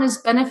 Everyone is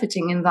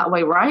benefiting in that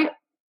way, right?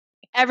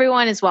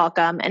 Everyone is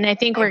welcome. And I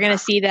think we're going to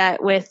see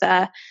that with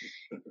the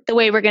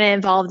way we're going to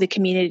involve the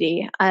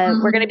community.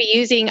 We're going to be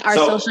using our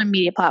social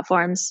media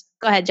platforms.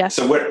 Go ahead, Jeff.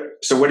 So what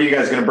are you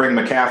guys going to bring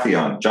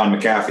McAfee on? John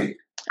McAfee?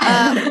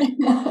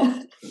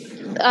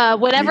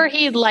 Whatever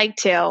he'd like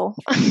to.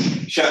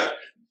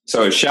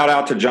 So shout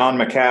out to John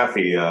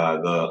McAfee.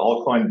 The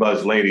Altcoin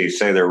Buzz ladies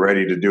say they're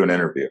ready to do an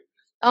interview.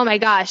 Oh my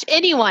gosh.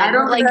 Anyone. I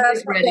don't think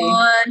he's ready.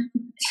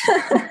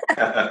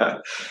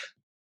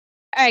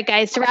 All right,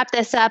 guys, to wrap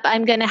this up,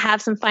 I'm going to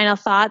have some final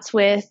thoughts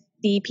with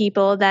the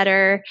people that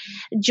are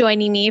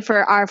joining me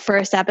for our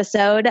first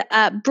episode.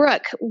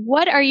 Brooke,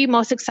 what are you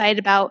most excited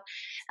about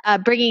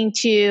bringing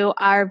to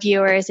our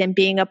viewers and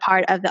being a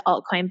part of the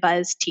Altcoin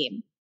Buzz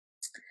team?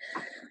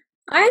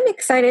 I'm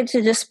excited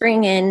to just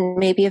bring in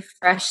maybe a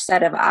fresh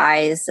set of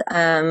eyes.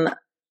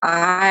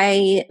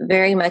 I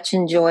very much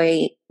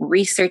enjoy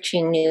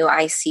researching new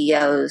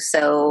ICOs.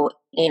 So,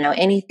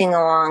 anything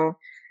along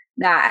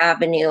that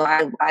avenue,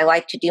 I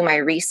like to do my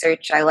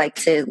research. I like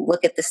to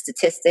look at the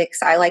statistics.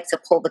 I like to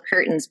pull the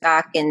curtains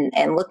back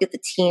and look at the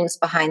teams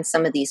behind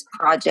some of these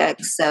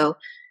projects. So,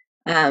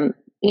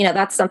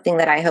 that's something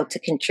that I hope to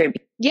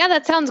contribute. Yeah,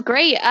 that sounds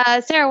great.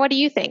 Sarah, what do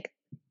you think?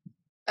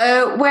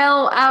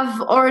 Well,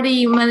 I've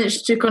already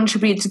managed to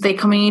contribute to the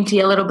community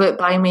a little bit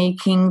by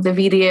making the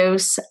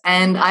videos,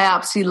 and I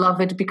absolutely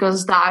love it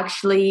because that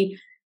actually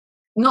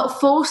not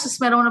forces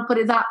me, I don't want to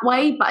put it that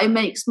way, but it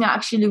makes me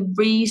actually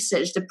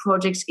research the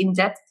projects in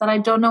depth that I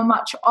don't know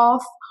much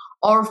of,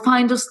 or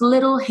find those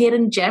little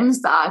hidden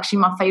gems that are actually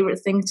my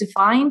favorite thing to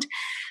find.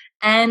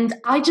 And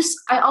I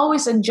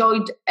always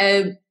enjoyed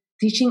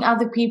teaching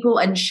other people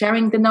and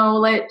sharing the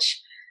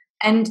knowledge.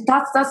 And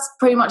that's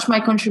pretty much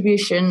my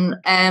contribution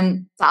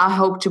that I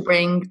hope to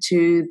bring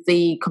to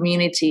the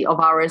community of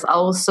ours. I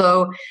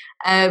also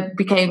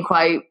became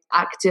quite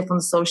active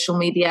on social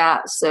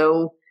media.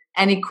 So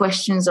any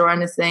questions or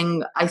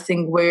anything, I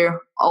think we're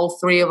all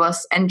three of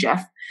us and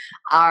Jeff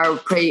are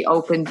pretty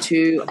open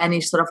to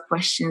any sort of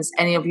questions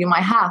any of you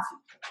might have.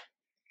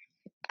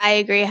 I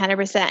agree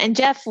 100%. And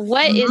Jeff,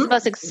 what is the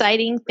most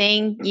exciting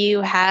thing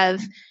you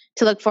have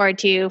to look forward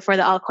to for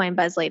the Altcoin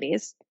Buzz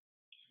Ladies?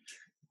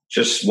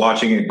 Just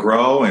watching it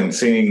grow and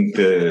seeing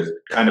the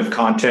kind of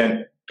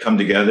content come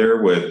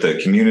together with the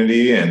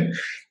community, and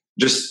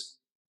just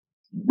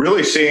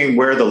really seeing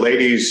where the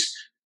ladies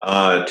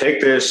take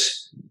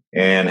this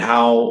and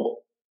how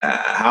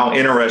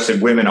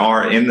interested women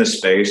are in the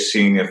space,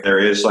 seeing if there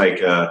is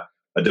like a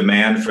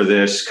demand for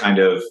this kind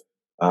of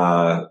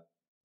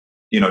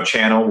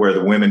channel where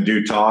the women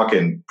do talk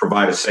and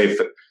provide a safe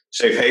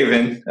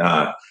haven.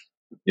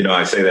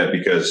 I say that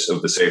because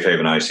of the Safe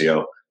Haven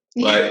ICO,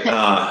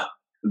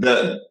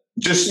 but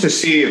just to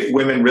see if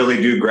women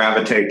really do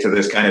gravitate to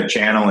this kind of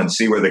channel and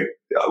see where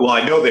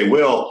I know they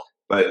will,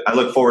 but I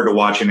look forward to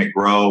watching it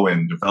grow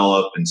and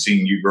develop and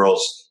seeing you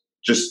girls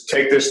just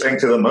take this thing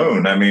to the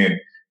moon. I mean,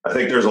 I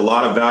think there's a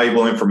lot of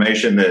valuable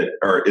information that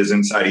is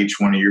inside each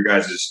one of your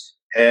guys'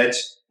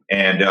 heads.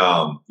 And,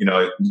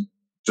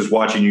 just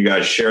watching you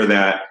guys share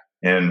that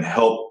and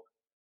help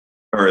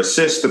or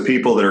assist the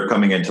people that are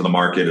coming into the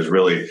market is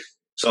really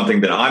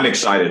something that I'm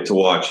excited to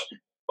watch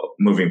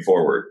moving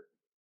forward.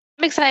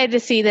 I'm excited to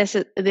see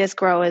this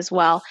grow as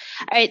well.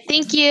 All right.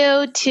 Thank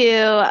you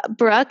to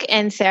Brooke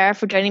and Sarah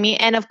for joining me.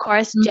 And of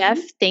course, Jeff,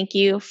 thank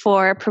you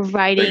for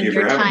providing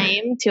your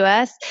time to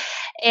us.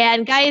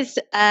 And guys,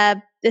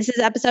 this is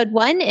episode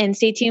 1, and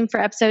stay tuned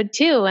for episode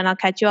 2, and I'll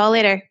catch you all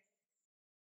later.